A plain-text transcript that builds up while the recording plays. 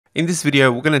In this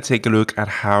video, we're going to take a look at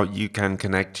how you can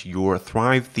connect your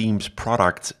Thrive Themes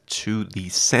products to the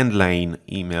Sendlane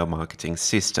email marketing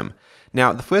system.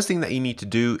 Now, the first thing that you need to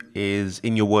do is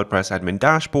in your WordPress admin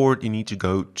dashboard, you need to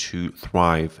go to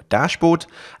Thrive dashboard,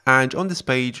 and on this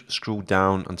page, scroll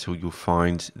down until you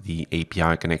find the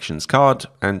API connections card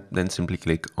and then simply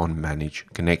click on Manage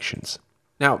Connections.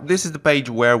 Now, this is the page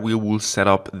where we will set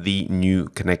up the new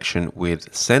connection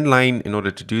with Sendlane. In order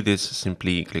to do this,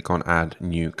 simply click on Add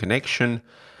New Connection,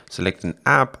 select an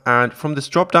app, and from this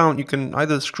drop-down, you can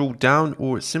either scroll down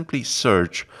or simply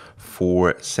search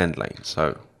for Sendlane.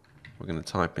 So we're going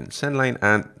to type in Sendlane,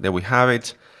 and there we have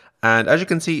it. And as you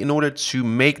can see, in order to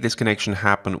make this connection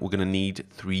happen, we're going to need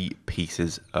 3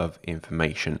 pieces of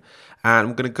information. And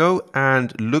we're going to go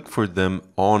and look for them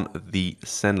on the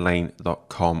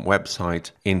sendlane.com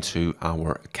website into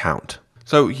our account.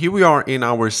 So here we are in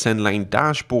our Sendlane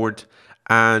dashboard.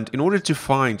 And in order to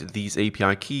find these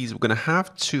API keys, we're going to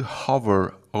have to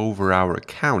hover over our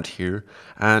account here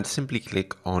and simply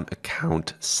click on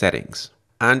Account Settings.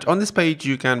 And on this page,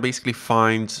 you can basically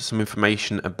find some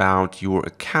information about your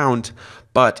account.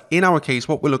 But in our case,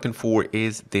 what we're looking for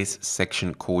is this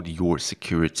section called Your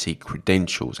Security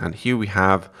Credentials. And here we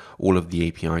have all of the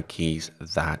API keys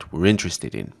that we're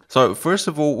interested in. So first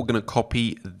of all, we're going to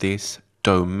copy this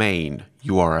domain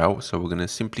URL. So we're going to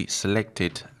simply select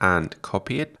it and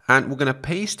copy it. And we're going to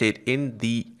paste it in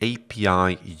the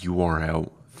API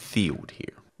URL field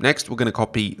here. Next, we're going to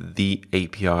copy the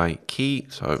API key.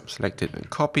 So select it and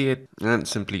copy it and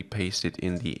simply paste it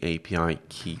in the API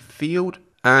key field.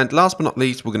 And last but not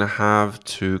least, we're going to have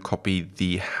to copy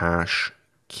the hash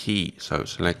key. So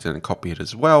select it and copy it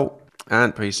as well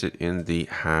and paste it in the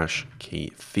hash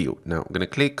key field. Now I'm going to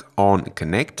click on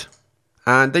Connect.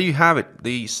 And there you have it.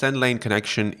 The Sendlane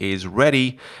connection is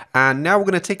ready. And now we're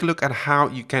going to take a look at how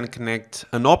you can connect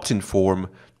an opt-in form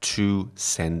to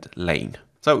Sendlane.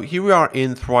 So here we are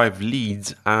in Thrive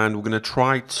Leads, and we're going to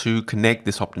try to connect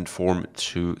this opt-in form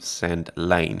to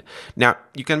Sendlane. Now,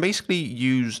 you can basically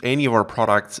use any of our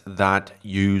products that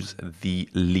use the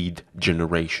lead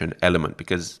generation element,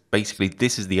 because basically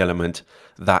this is the element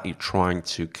that you're trying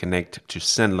to connect to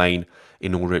Sendlane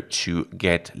in order to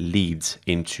get leads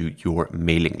into your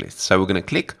mailing list. So we're going to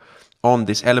click on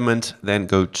this element, then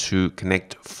go to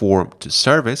Connect Form to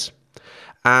Service.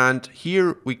 And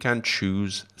here we can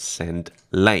choose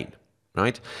Sendlane,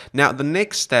 right? Now, the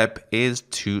next step is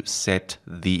to set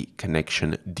the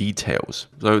connection details.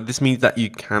 So this means that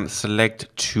you can select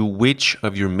to which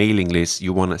of your mailing lists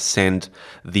you want to send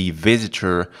the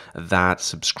visitor that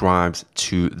subscribes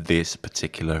to this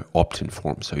particular opt-in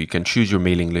form. So you can choose your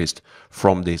mailing list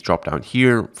from this drop down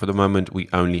here. For the moment, we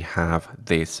only have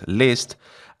this list.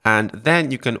 And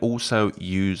then you can also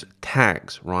use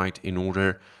tags, right, in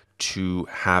order to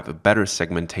have a better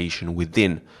segmentation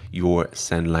within your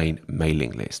Sendlane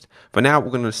mailing list. For now,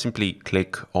 we're going to simply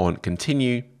click on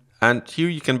Continue. And here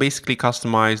you can basically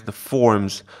customize the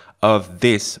forms of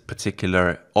this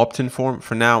particular opt-in form.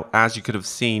 For now, as you could have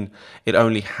seen, it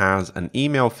only has an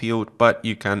email field, but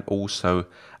you can also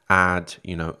add,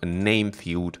 a name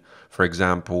field, for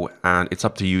example, and it's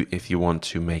up to you if you want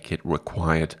to make it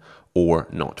required or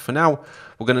not. For now,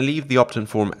 we're going to leave the opt-in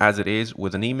form as it is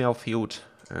with an email field,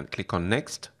 and click on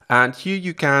Next. And here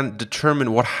you can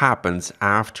determine what happens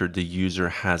after the user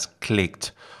has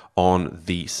clicked on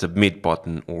the submit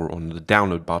button or on the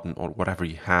download button or whatever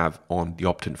you have on the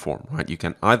opt-in form, right? You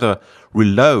can either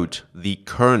reload the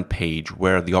current page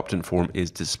where the opt-in form is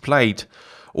displayed,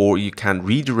 or you can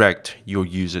redirect your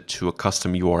user to a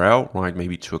custom URL, right?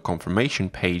 Maybe to a confirmation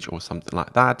page or something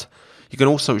like that. You can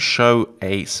also show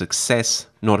a success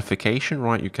notification,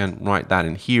 right? You can write that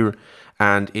in here,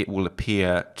 and it will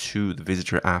appear to the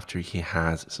visitor after he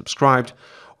has subscribed.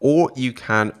 Or you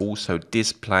can also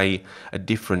display a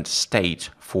different state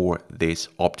for this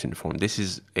opt-in form. This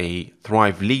is a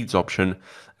Thrive Leads option,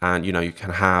 and you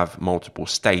can have multiple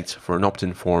states for an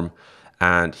opt-in form,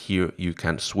 and here you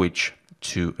can switch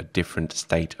to a different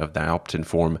state of that opt-in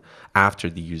form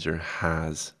after the user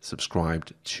has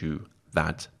subscribed to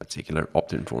that particular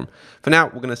opt-in form. For now,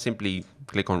 we're going to simply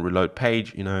click on Reload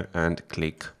Page, and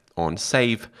click on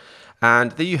Save.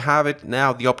 And there you have it.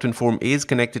 Now the opt-in form is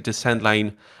connected to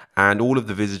Sendlane, and all of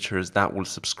the visitors that will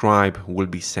subscribe will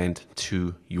be sent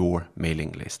to your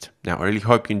mailing list. Now, I really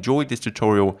hope you enjoyed this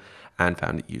tutorial and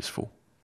found it useful.